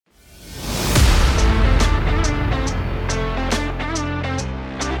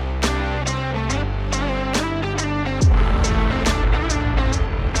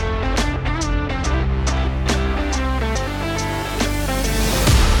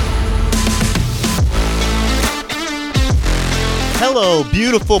Hello,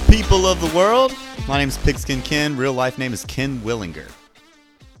 beautiful people of the world. My name is Pigskin Ken. Real life name is Ken Willinger.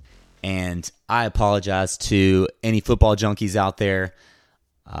 And I apologize to any football junkies out there,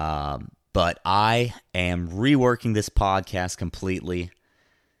 but I am reworking this podcast completely.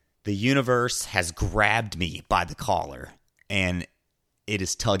 The universe has grabbed me by the collar, and it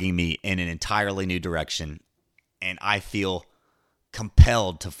is tugging me in an entirely new direction, and I feel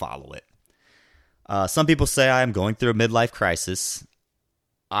compelled to follow it. Some people say I am going through a midlife crisis.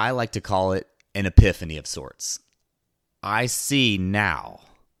 I like to call it an epiphany of sorts. I see now,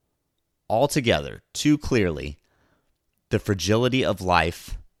 altogether, too clearly, the fragility of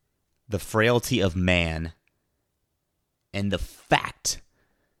life, the frailty of man, and the fact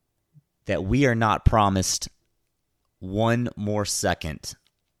that we are not promised one more second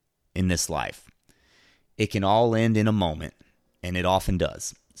in this life. It can all end in a moment, and it often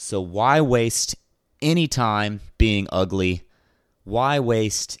does. So why waste any time being ugly? Why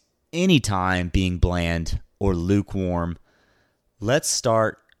waste any time being bland or lukewarm? Let's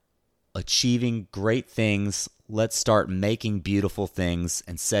start achieving great things. Let's start making beautiful things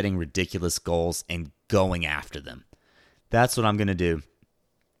and setting ridiculous goals and going after them. That's what I'm going to do.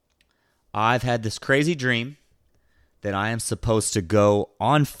 I've had this crazy dream that I am supposed to go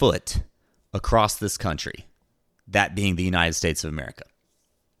on foot across this country, that being the United States of America.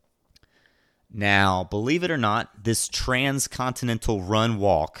 Now, believe it or not, this transcontinental run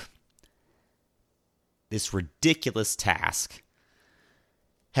walk, this ridiculous task,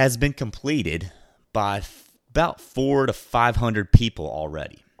 has been completed by about 400 to 500 people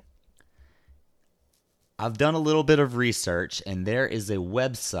already. I've done a little bit of research, and there is a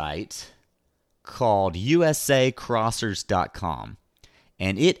website called usacrossers.com,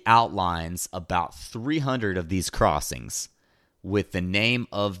 and it outlines about 300 of these crossings with the name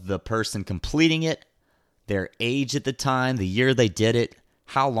of the person completing it, their age at the time, the year they did it,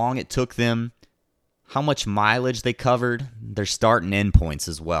 how long it took them, how much mileage they covered, their start and end points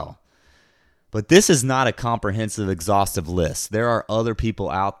as well. But this is not a comprehensive, exhaustive list. There are other people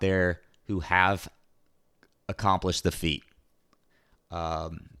out there who have accomplished the feat. I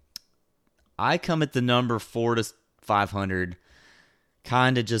come at the number 400 to 500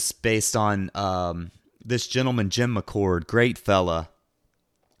 kind of just based on this gentleman, Jim McCord, great fella.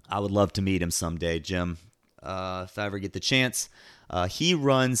 I would love to meet him someday, Jim, if I ever get the chance. He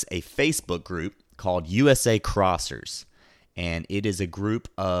runs a Facebook group called USA Crossers, and it is a group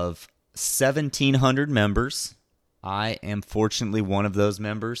of 1,700 members. I am fortunately one of those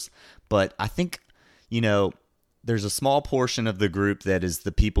members, but I think, there's a small portion of the group that is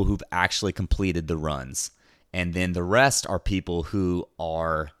the people who've actually completed the runs, and then the rest are people who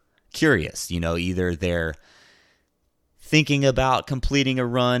are curious. Either they're thinking about completing a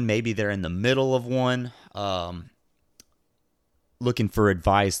run, maybe they're in the middle of one, looking for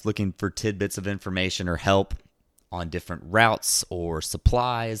advice, looking for tidbits of information or help on different routes or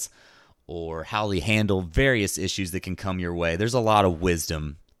supplies or how they handle various issues that can come your way. There's a lot of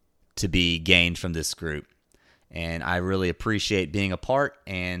wisdom to be gained from this group, and I really appreciate being a part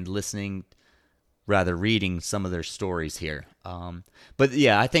and reading some of their stories here. But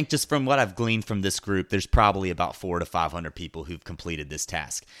yeah, I think just from what I've gleaned from this group, there's probably about 400 to 500 people who've completed this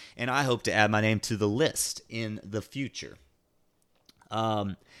task, and I hope to add my name to the list in the future.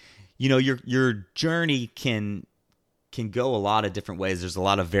 Your journey can go a lot of different ways. There's a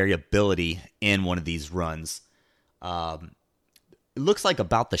lot of variability in one of these runs. It looks like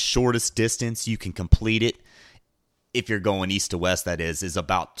about the shortest distance you can complete it, if you're going east to west, that is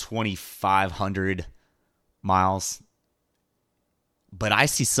about 2,500 miles. But I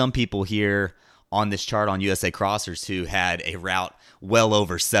see some people here on this chart on USA Crossers who had a route well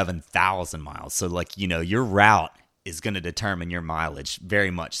over 7,000 miles. So, your route is going to determine your mileage,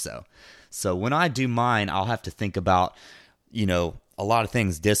 very much so. So when I do mine, I'll have to think about, a lot of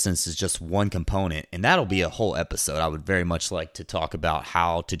things. Distance is just one component, and that'll be a whole episode. I would very much like to talk about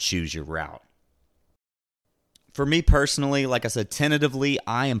how to choose your route. For me personally, like I said, tentatively,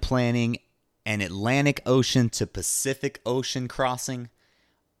 I am planning an Atlantic Ocean to Pacific Ocean crossing.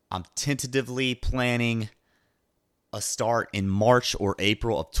 I'm tentatively planning a start in March or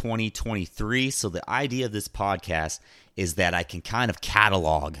April of 2023. So the idea of this podcast is that I can kind of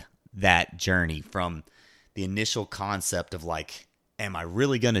catalog that journey from the initial concept of am I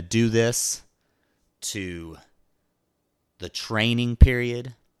really going to do this, to the training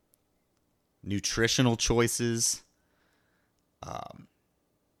period, nutritional choices,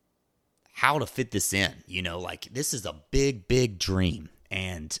 how to fit this in. This is a big, big dream,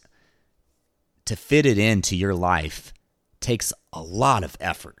 and to fit it into your life takes a lot of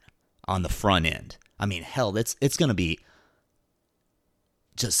effort on the front end. I mean, hell, it's going to be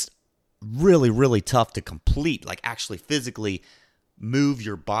just really, really tough to complete, like actually physically move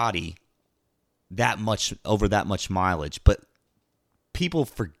your body that much over that much mileage. But people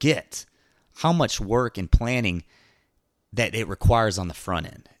forget how much work and planning that it requires on the front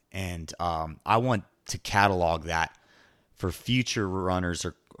end. And I want to catalog that for future runners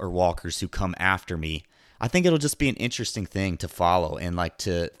or walkers who come after me. I think it'll just be an interesting thing to follow, and like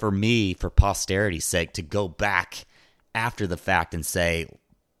for me, for posterity's sake, to go back after the fact and say,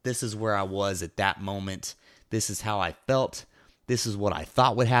 this is where I was at that moment. This is how I felt. This is what I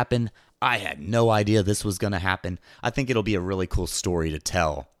thought would happen. I had no idea this was going to happen. I think it'll be a really cool story to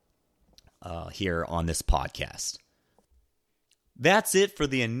tell here on this podcast. That's it for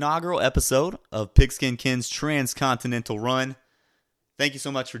the inaugural episode of Pigskin Ken's Transcontinental Run. Thank you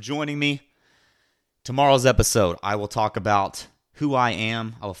so much for joining me. Tomorrow's episode, I will talk about who I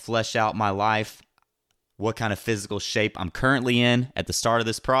am. I will flesh out my life, what kind of physical shape I'm currently in at the start of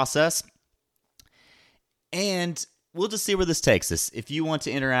this process. And we'll just see where this takes us. If you want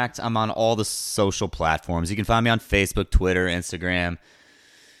to interact, I'm on all the social platforms. You can find me on Facebook, Twitter, Instagram,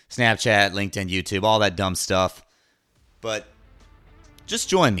 Snapchat, LinkedIn, YouTube, all that dumb stuff. But just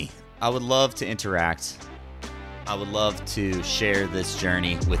join me. I would love to interact. I would love to share this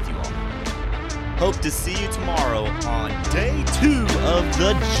journey with you all. Hope to see you tomorrow on day 2 of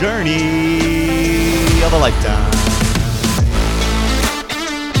the journey of a lifetime.